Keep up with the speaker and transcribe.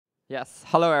Yes,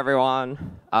 hello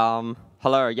everyone.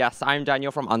 Hello, yes, I'm Daniel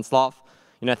from Unsloth.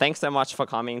 Thanks so much for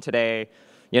coming today.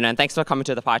 And thanks for coming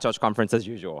to the PyTorch conference as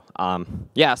usual.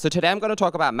 So today I'm going to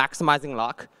talk about maximizing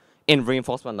luck in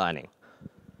reinforcement learning.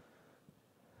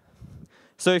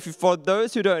 So for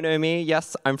those who don't know me,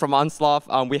 yes, I'm from Unsloth.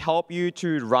 We help you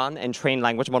to run and train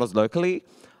language models locally.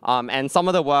 And some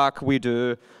of the work we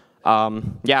do, we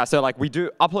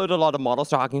do upload a lot of models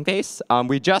to Hugging Face.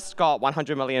 We just got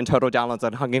 100 million total downloads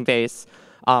on Hugging Face.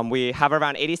 We have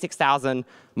around 86,000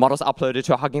 models uploaded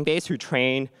to Hugging Face who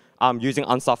train using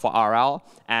Unsloth for RL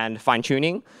and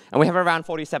fine-tuning. And we have around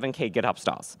 47K GitHub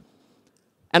stars.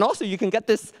 And also, you can get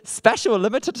this special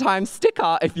limited time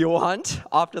sticker if you want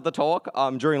after the talk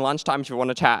during lunchtime if you want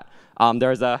to chat.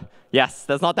 There's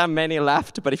not that many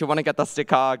left, but if you want to get the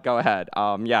sticker, go ahead.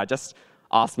 Just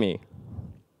ask me.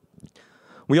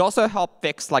 We also help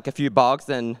fix a few bugs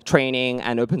in training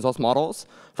and open source models.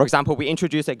 For example, we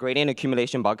introduced a gradient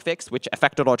accumulation bug fix, which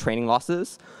affected our training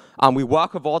losses. We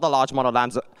work with all the large model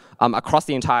labs across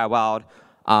the entire world.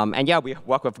 We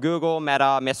work with Google,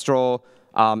 Meta, Mistral,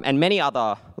 and many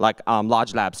other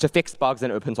large labs to fix bugs in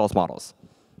open source models.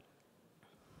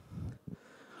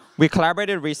 We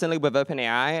collaborated recently with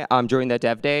OpenAI during their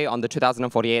dev day on the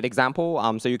 2048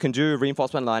 example. So you can do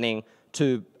reinforcement learning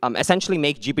to essentially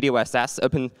make GPTOSS,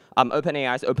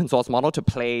 OpenAI's open source model, to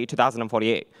play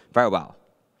 2048 very well.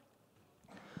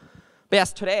 But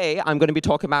yes, today I'm going to be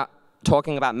talking about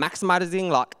maximizing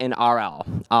luck in RL.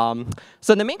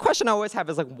 So the main question I always have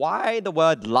is why the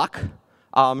word luck?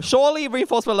 Surely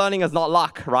reinforcement learning is not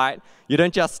luck, right? You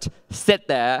don't just sit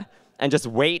there and just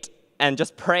wait and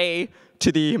just pray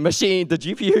to the machine, the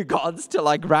GPU gods, to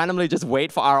randomly just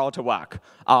wait for RL to work.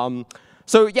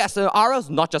 So RL is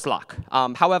not just luck.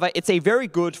 However, it's a very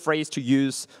good phrase to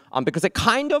use because it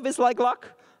kind of is like luck.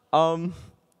 So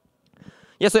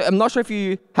I'm not sure if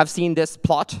you have seen this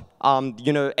plot.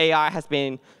 AI has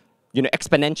been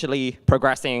exponentially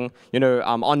progressing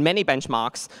on many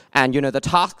benchmarks. And the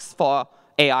tasks for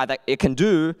AI that it can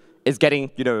do is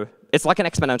getting, it's like an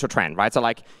exponential trend, right? So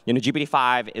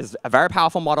GPT-5 is a very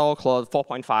powerful model, Claude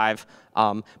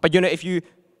 4.5. But if you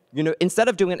instead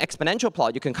of doing an exponential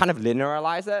plot, you can kind of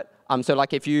linearize it. So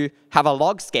if you have a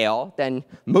log scale, then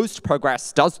most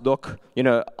progress does look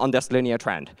on this linear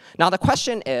trend. Now the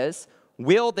question is,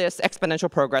 will this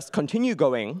exponential progress continue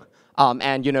going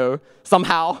and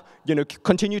somehow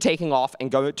continue taking off and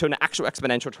go to an actual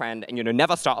exponential trend and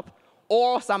never stop?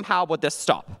 Or somehow would this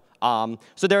stop?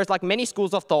 So there's many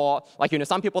schools of thought.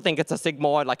 Some people think it's a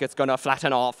sigmoid, it's going to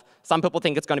flatten off. Some people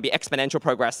think it's going to be exponential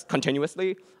progress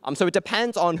continuously. So it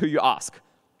depends on who you ask.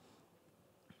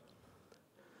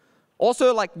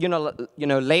 Also,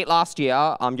 late last year,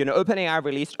 OpenAI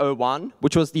released O1,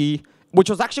 which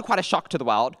was actually quite a shock to the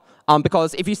world.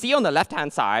 Because if you see on the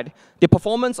left-hand side, the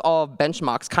performance of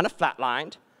benchmarks kind of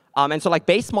flatlined. And so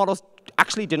base models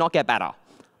actually did not get better.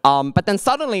 But then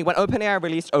suddenly, when OpenAI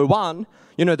released O1,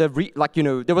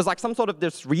 there was some sort of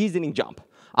this reasoning jump,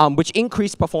 which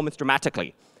increased performance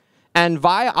dramatically. And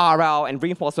via RL and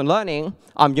reinforcement learning,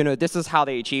 this is how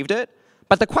they achieved it.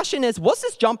 But the question is, was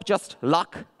this jump just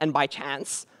luck and by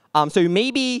chance? So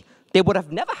maybe they would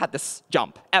have never had this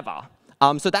jump ever.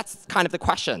 So that's kind of the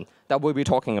question that we'll be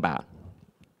talking about.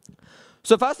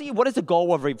 So firstly, what is the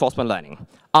goal of reinforcement learning?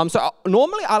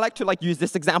 Normally, I like to use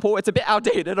this example. It's a bit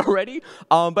outdated already.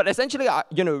 But essentially,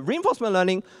 reinforcement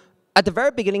learning, at the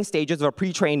very beginning stages of a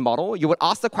pre-trained model, you would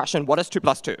ask the question, what is 2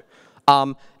 plus 2?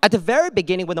 At the very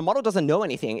beginning, when the model doesn't know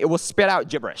anything, it will spit out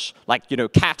gibberish,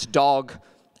 cat, dog,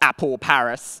 apple,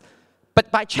 Paris. But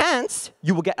by chance,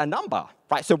 you will get a number,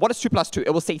 right? So what is 2 plus 2?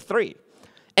 It will say 3.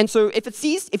 And so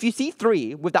if you see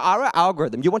 3 with the RL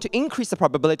algorithm, you want to increase the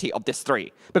probability of this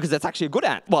 3 because it's actually a good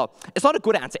answer. Well, it's not a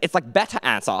good answer. It's better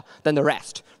answer than the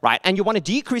rest, right? And you want to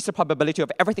decrease the probability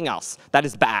of everything else that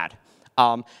is bad.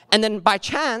 And then by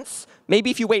chance, maybe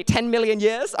if you wait 10 million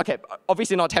years, OK,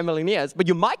 obviously not 10 million years, but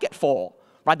you might get 4,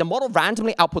 right? The model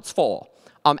randomly outputs 4.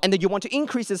 And then you want to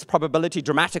increase this probability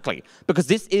dramatically because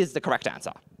this is the correct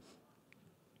answer.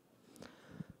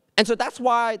 And so that's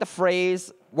why the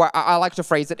phrase, where I like to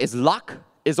phrase it, is luck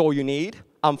is all you need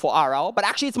for RL. But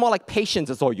actually, it's more like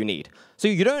patience is all you need. So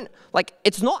you don't,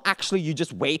 it's not actually you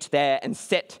just wait there and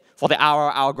sit for the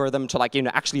RL algorithm to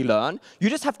actually learn. You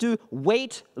just have to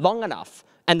wait long enough,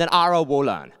 and then RL will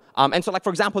learn. And so for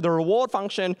example, the reward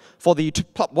function for the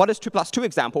what is 2 plus 2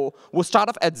 example will start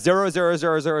off at 0, 0,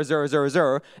 0, 0, 0, 0,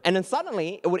 0, and then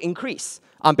suddenly it would increase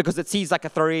because it sees a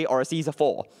 3 or it sees a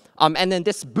 4. And then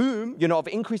this boom, of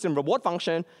increase in reward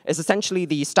function is essentially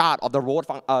the start of the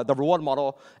reward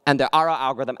model and the RL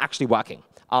algorithm actually working.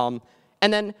 And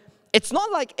then it's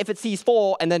not like if it sees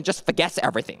 4 and then just forgets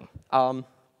everything. And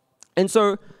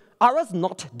so RL's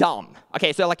not dumb.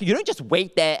 Okay, so like you don't just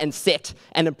wait there and sit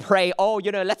and then pray, oh,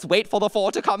 let's wait for the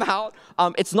 4 to come out.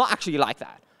 It's not actually like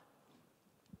that.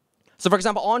 So for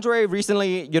example, Andre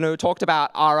recently, talked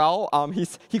about RL.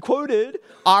 He quoted,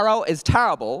 RL is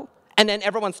terrible, and then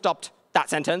everyone stopped that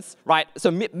sentence, right?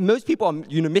 So most people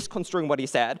are, misconstruing what he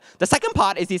said. The second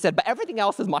part is he said, but everything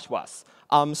else is much worse.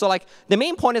 So like the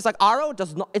main point is like RL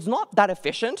it's not that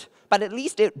efficient, but at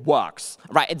least it works,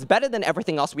 right? It's better than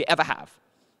everything else we ever have.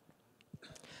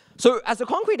 So as a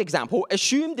concrete example,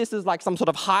 assume this is like some sort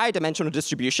of high dimensional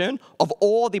distribution of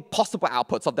all the possible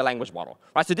outputs of the language model,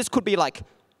 right? So this could be like,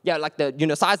 like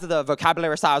the size of the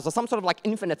vocabulary size or some sort of like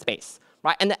infinite space,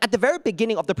 right? And at the very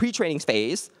beginning of the pre-training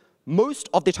phase, most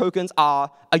of the tokens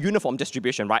are a uniform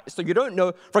distribution, right? So you don't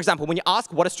know, for example, when you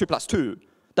ask what is 2 plus 2,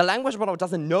 the language model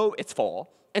doesn't know it's 4,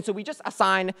 and so we just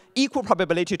assign equal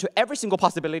probability to every single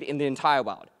possibility in the entire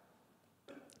world.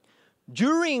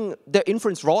 During the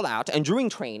inference rollout and during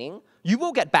training, you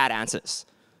will get bad answers.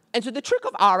 And so the trick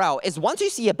of RL is once you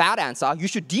see a bad answer, you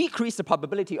should decrease the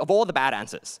probability of all the bad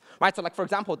answers, right? So like, for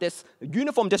example, this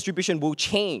uniform distribution will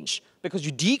change because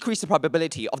you decrease the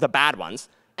probability of the bad ones,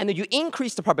 and then you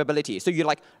increase the probability. So you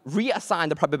like reassign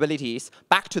the probabilities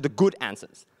back to the good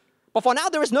answers. But for now,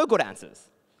 there is no good answers.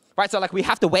 Right, so like we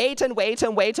have to wait and wait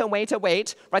and wait and wait and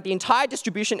wait. Right, the entire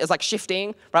distribution is like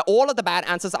shifting. Right, all of the bad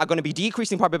answers are going to be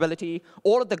decreasing probability.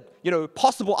 All of the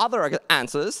possible other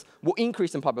answers will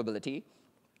increase in probability.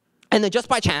 And then just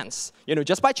by chance,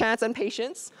 and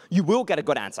patience, you will get a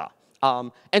good answer.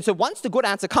 And so once the good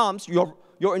answer comes,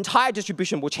 your entire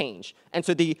distribution will change. And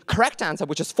so the correct answer,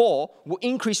 which is 4, will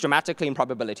increase dramatically in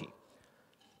probability.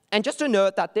 And just to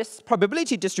note that this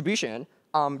probability distribution,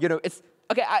 it's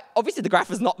okay, obviously the graph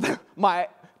is not, my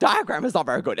diagram is not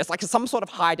very good. It's like some sort of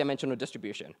high dimensional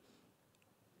distribution.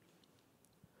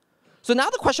 So now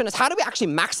the question is, how do we actually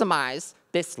maximize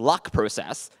this luck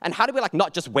process? And how do we like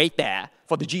not just wait there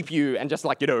for the GPU and just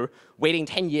like, waiting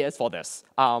 10 years for this?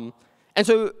 And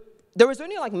so there is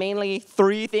only like mainly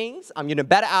 3 things,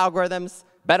 better algorithms,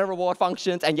 better reward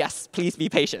functions, and yes, please be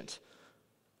patient.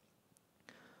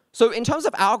 So in terms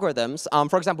of algorithms,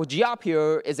 for example,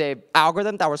 GRPO is an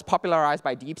algorithm that was popularized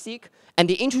by DeepSeek, and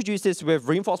they introduced this with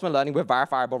reinforcement learning with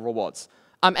verifiable rewards.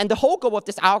 And the whole goal of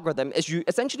this algorithm is you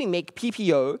essentially make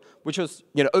PPO, which was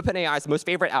OpenAI's most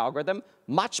favorite algorithm,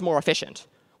 much more efficient.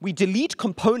 We delete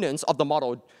components of the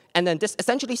model, and then this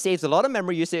essentially saves a lot of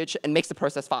memory usage and makes the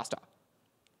process faster.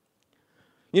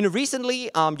 Recently,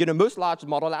 most large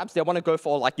model labs, they want to go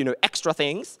for like, extra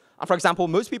things. For example,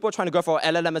 most people are trying to go for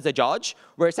LLM as a judge,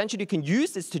 where essentially you can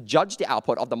use this to judge the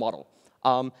output of the model.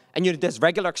 And there's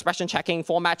regular expression checking,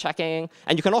 format checking,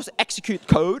 and you can also execute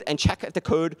code and check if the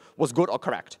code was good or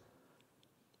correct.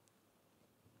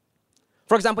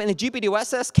 For example, in the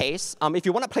GPDOSS case, if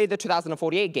you want to play the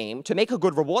 2048 game, to make a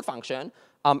good reward function,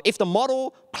 if the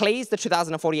model plays the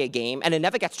 2048 game and it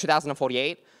never gets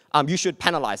 2048, you should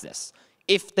penalize this.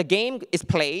 If the game is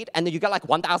played and then you get like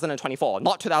 1024,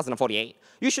 not 2048,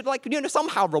 you should like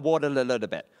somehow reward it a little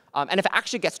bit. And if it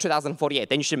actually gets 2048,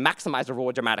 then you should maximize the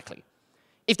reward dramatically.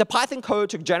 If the Python code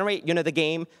to generate the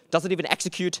game doesn't even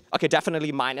execute, okay,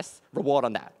 definitely minus reward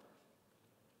on that.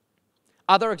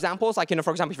 Other examples, like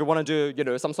for example, if you want to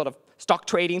do some sort of stock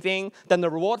trading thing, then the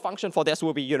reward function for this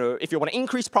will be if you want to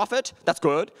increase profit, that's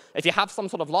good. If you have some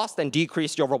sort of loss, then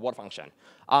decrease your reward function.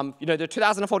 The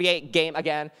 2048 game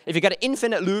again, if you get an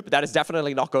infinite loop, that is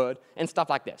definitely not good, and stuff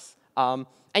like this. And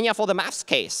yeah, for the maths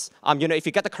case, if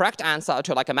you get the correct answer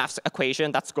to like a maths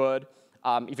equation, that's good.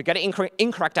 If you get an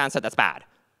incorrect answer, that's bad.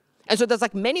 And so there's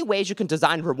like many ways you can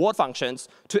design reward functions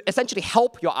to essentially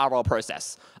help your RL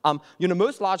process.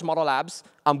 Most large model labs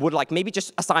would like maybe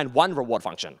just assign one reward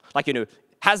function. Like,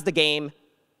 has the game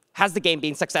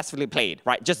been successfully played,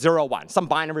 right? Just 0, 1, some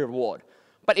binary reward.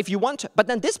 But if you want to, but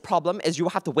then this problem is you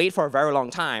have to wait for a very long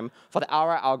time for the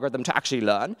RL algorithm to actually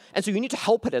learn. And so you need to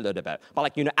help it a little bit by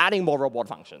like, adding more reward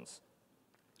functions.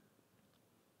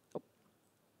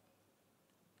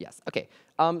 Yes, okay.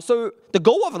 So the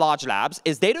goal of large labs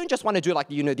is they don't just want to do like,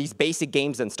 these basic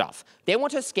games and stuff. They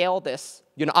want to scale this,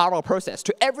 RL process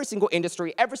to every single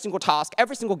industry, every single task,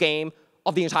 every single game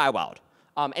of the entire world.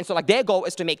 And so like their goal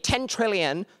is to make 10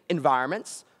 trillion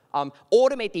environments,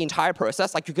 automate the entire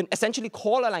process. Like you can essentially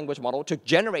call a language model to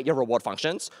generate your reward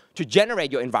functions, to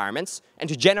generate your environments, and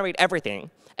to generate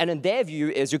everything. And in their view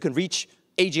is you can reach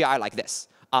AGI like this.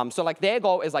 So like their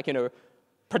goal is like,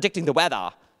 predicting the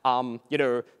weather,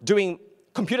 doing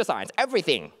computer science,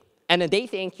 everything. And then they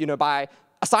think, by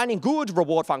assigning good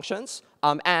reward functions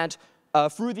and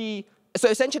through the So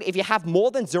essentially, if you have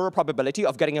more than 0 probability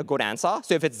of getting a good answer,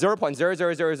 so if it's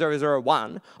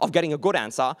 0.0000001 of getting a good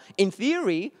answer, in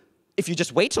theory, if you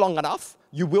just wait long enough,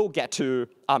 you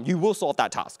will solve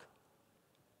that task.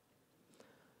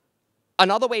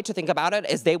 Another way to think about it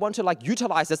is they want to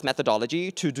utilize this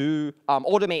methodology to do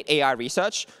automate AI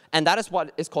research, and that is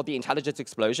what is called the intelligence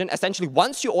explosion. Essentially,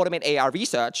 once you automate AI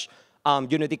research,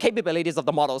 the capabilities of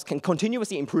the models can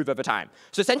continuously improve over time.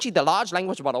 So essentially, the large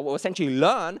language model will essentially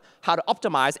learn how to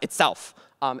optimize itself,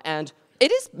 and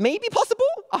it is maybe possible.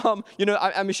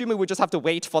 I'm assuming we just have to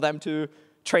wait for them to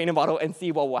train a model and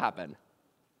see what will happen.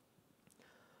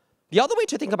 The other way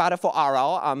to think about it for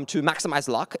RL to maximize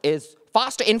luck is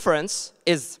faster inference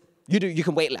is you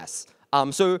can wait less.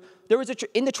 So there is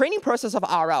in the training process of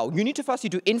RL, you need to firstly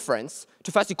do inference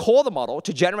to firstly call the model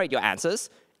to generate your answers,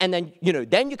 and then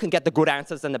then you can get the good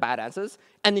answers and the bad answers,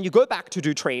 and then you go back to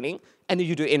do training, and then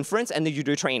you do inference, and then you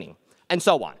do training, and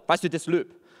so on. Right, so this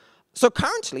loop. So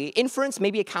currently, inference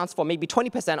maybe accounts for maybe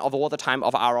 20% of all the time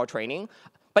of RL training.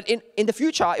 But in the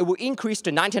future, it will increase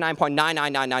to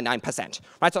 99.99999%.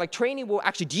 Right? So training will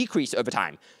actually decrease over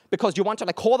time because you want to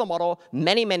call the model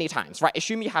many, many times. Right?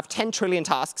 Assume you have 10 trillion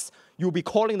tasks, you'll be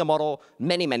calling the model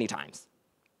many, many times.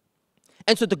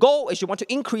 And so the goal is you want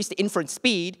to increase the inference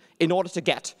speed in order to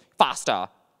get faster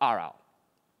RL.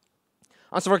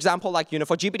 So for example, for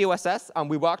GPD-OSS,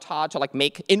 we worked hard to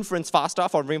make inference faster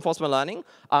for reinforcement learning.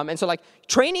 And so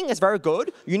training is very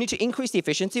good. You need to increase the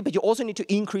efficiency, but you also need to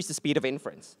increase the speed of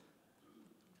inference.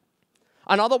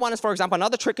 Another one is, for example,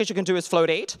 another trick you can do is float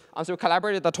 8. So we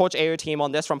collaborated with the Torch AO team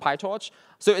on this from PyTorch.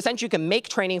 So essentially, you can make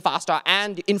training faster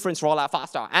and inference rollout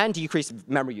faster and decrease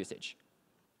memory usage.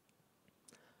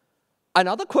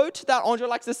 Another quote that Andre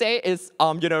likes to say is,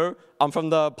 from the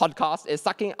podcast, is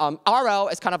sucking. RL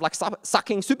is kind of like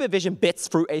sucking supervision bits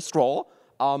through a straw.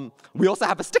 We also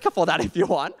have a sticker for that if you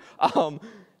want.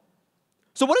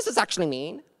 So what does this actually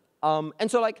mean? And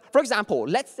so, for example,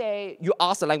 let's say you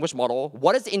ask the language model,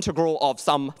 what is the integral of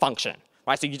some function?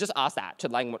 Right? So you just ask that to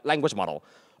the language model.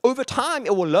 Over time,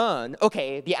 it will learn,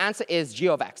 OK, the answer is g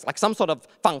of x, some sort of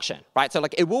function. Right? So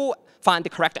it will find the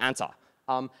correct answer.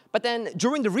 But then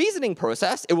during the reasoning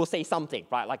process, it will say something,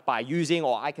 right? By using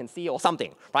or I can see or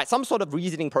something, right? Some sort of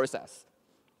reasoning process.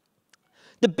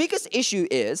 The biggest issue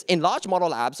is in large model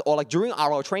labs or during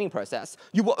RL training process,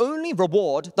 you will only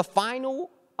reward the final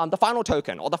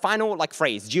token or the final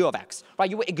phrase, g of x, right?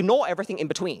 You will ignore everything in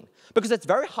between because it's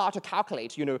very hard to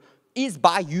calculate, is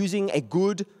by using a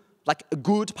good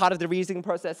part of the reasoning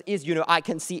process, is, I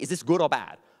can see, is this good or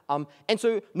bad? And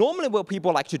so normally what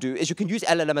people like to do is you can use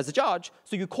LLM as a judge,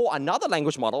 so you call another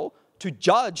language model to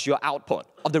judge your output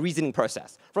of the reasoning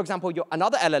process. For example,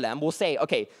 another LLM will say,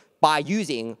 OK, by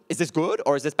using, is this good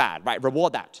or is this bad? Right?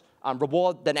 Reward that.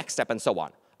 Reward the next step and so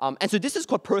on. And so this is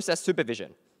called process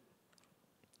supervision.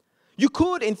 You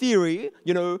could, in theory,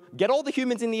 get all the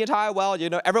humans in the entire world,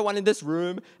 everyone in this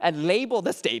room, and label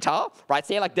this data, right?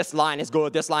 Say this line is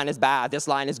good, this line is bad, this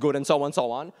line is good, and so on,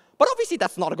 so on. But obviously,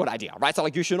 that's not a good idea, right? So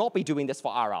you should not be doing this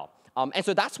for RL. And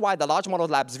so that's why the large model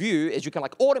lab's view is you can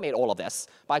automate all of this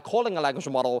by calling a language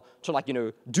model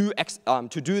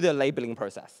to do the labeling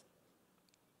process.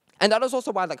 And that is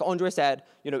also why, Andre said,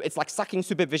 it's like sucking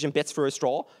supervision bits through a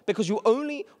straw, because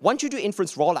once you do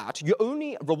inference rollout, you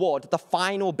only reward the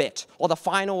final bit or the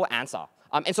final answer.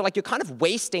 And so you're kind of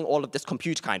wasting all of this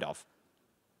compute, kind of.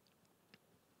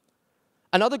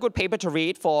 Another good paper to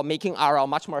read for making RL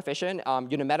much more efficient,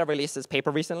 Meta released this paper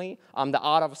recently, The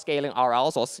Art of Scaling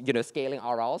RLs, or scaling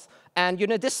RLs. And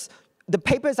the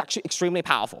paper is actually extremely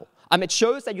powerful. It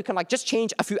shows that you can just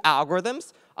change a few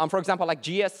algorithms. For example,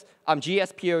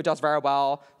 GSPO does very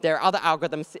well. There are other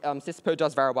algorithms, CISPO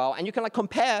does very well. And you can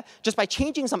compare, just by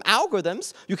changing some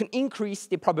algorithms, you can increase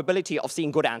the probability of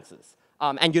seeing good answers.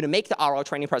 And make the RL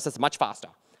training process much faster.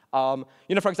 For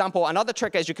example, another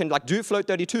trick is you can do float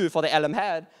 32 for the LM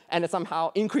head, and it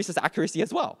somehow increases accuracy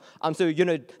as well. So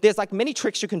there's many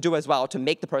tricks you can do as well to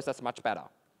make the process much better.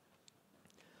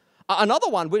 Another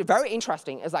one, very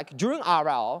interesting, is during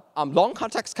RL, long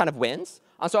context kind of wins.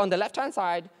 So on the left-hand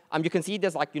side, you can see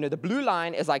there's the blue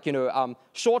line is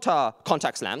shorter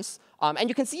context lengths, and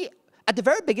you can see at the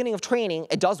very beginning of training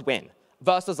it does win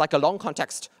versus a long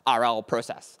context RL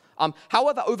process.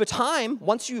 However, over time,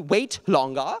 once you wait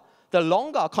longer, the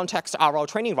longer context RL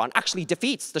training run actually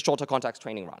defeats the shorter context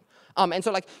training run. And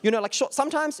so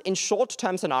sometimes in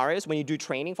short-term scenarios, when you do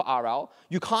training for RL,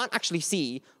 you can't actually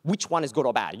see which one is good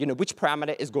or bad. Which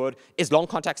parameter is good? Is long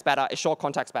context better? Is short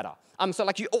context better? So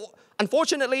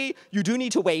unfortunately, you do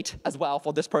need to wait as well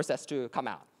for this process to come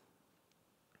out.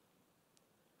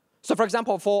 So for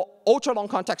example, for ultra-long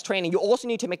context training, you also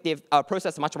need to make the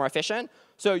process much more efficient.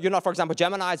 So for example,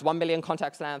 Gemini is 1 million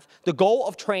context length. The goal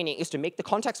of training is to make the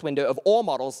context window of all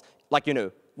models like,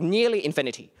 nearly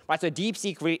infinity, right? So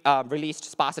DeepSeek released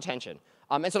sparse attention.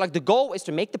 And so the goal is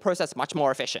to make the process much more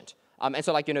efficient. And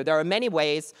so there are many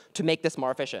ways to make this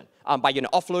more efficient by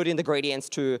offloading the gradients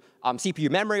to CPU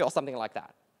memory or something like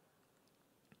that.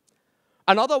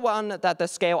 Another one that the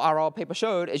Scale RL paper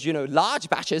showed is large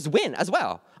batches win as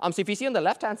well. So if you see on the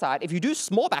left-hand side, if you do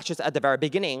small batches at the very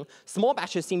beginning, small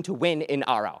batches seem to win in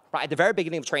RL, right, at the very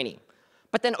beginning of training.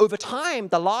 But then over time,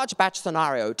 the large batch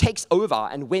scenario takes over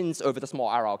and wins over the small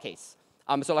RL case.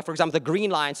 So for example, the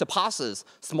green line surpasses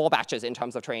small batches in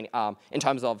terms of in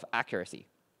terms of accuracy.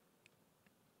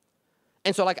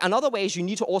 And so another way is you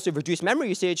need to also reduce memory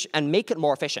usage and make it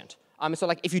more efficient.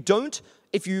 So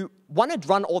if you want to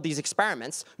run all these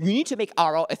experiments, you need to make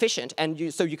RL efficient,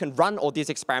 and so you can run all these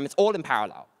experiments all in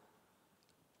parallel.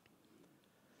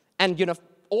 And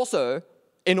also,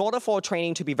 in order for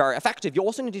training to be very effective, you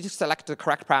also need to select the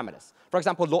correct parameters. For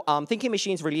example, Thinking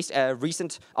Machines released a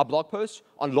recent blog post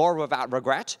on LoRa without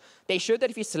regret. They showed that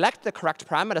if you select the correct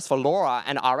parameters for LoRa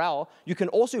and RL, you can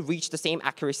also reach the same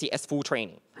accuracy as full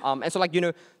training. And so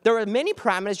there are many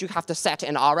parameters you have to set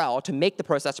in RL to make the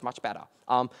process much better.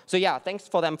 So yeah, thanks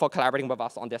for them for collaborating with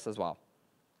us on this as well.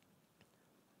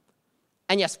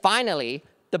 And yes, finally,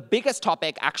 the biggest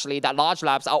topic, actually, that large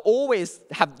labs are always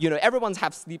have, everyone's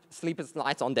have sleepless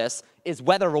nights on this, is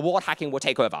whether reward hacking will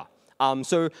take over.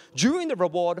 So during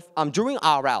during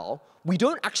RL, we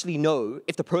don't actually know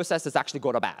if the process is actually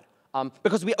good or bad,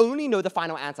 because we only know the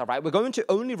final answer, right? We're going to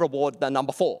only reward the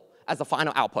number 4 as the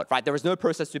final output, right? There is no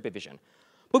process supervision.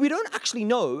 But we don't actually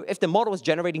know if the model is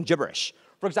generating gibberish.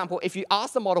 For example, if you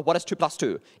ask the model what is 2 +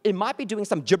 2, it might be doing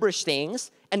some gibberish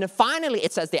things, and then finally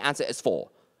it says the answer is 4.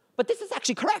 But this is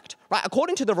actually correct, right?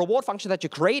 According to the reward function that you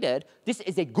created, this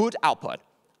is a good output.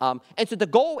 And so the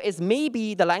goal is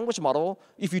maybe the language model,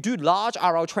 if you do large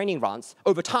RL training runs,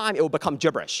 over time it will become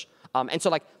gibberish. And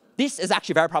so this is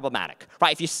actually very problematic,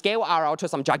 right? If you scale RL to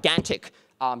some gigantic,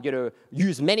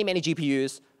 use many, many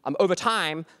GPUs, over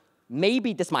time,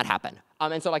 maybe this might happen.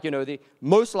 And so the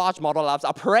most large model labs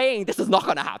are praying this is not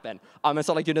going to happen. And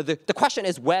so the question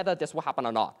is whether this will happen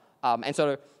or not. And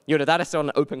so that is still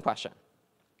an open question.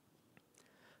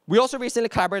 We also recently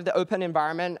collaborated the open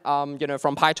environment,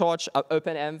 from PyTorch,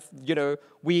 OpenEnv.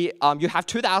 You have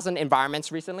 2,000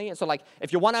 environments recently. And so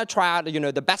if you want to try out,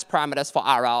 the best parameters for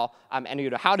RL,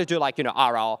 and how to do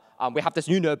RL, we have this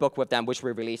new notebook with them, which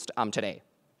we released today.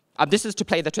 This is to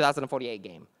play the 2048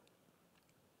 game.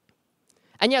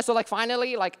 And yeah, so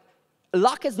finally,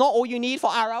 luck is not all you need for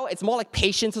RL. It's more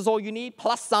patience is all you need,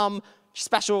 plus some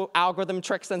special algorithm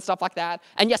tricks and stuff like that.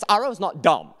 And yes, RL is not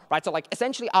dumb, right? So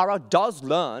essentially, RL does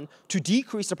learn to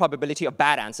decrease the probability of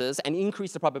bad answers and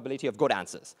increase the probability of good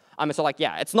answers. So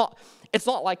yeah, it's not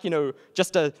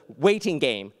just a waiting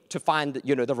game to find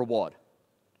the reward.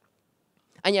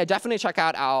 And yeah, definitely check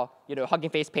out our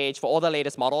Hugging Face page for all the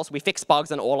latest models. We fix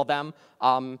bugs in all of them.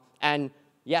 And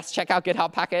yes, check out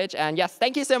GitHub package. And yes,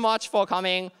 thank you so much for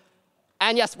coming.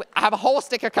 And yes, I have a whole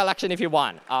sticker collection if you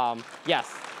want.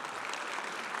 Yes.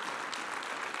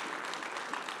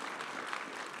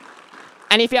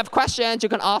 And if you have questions, you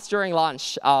can ask during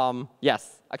lunch.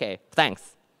 Yes. OK,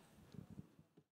 thanks.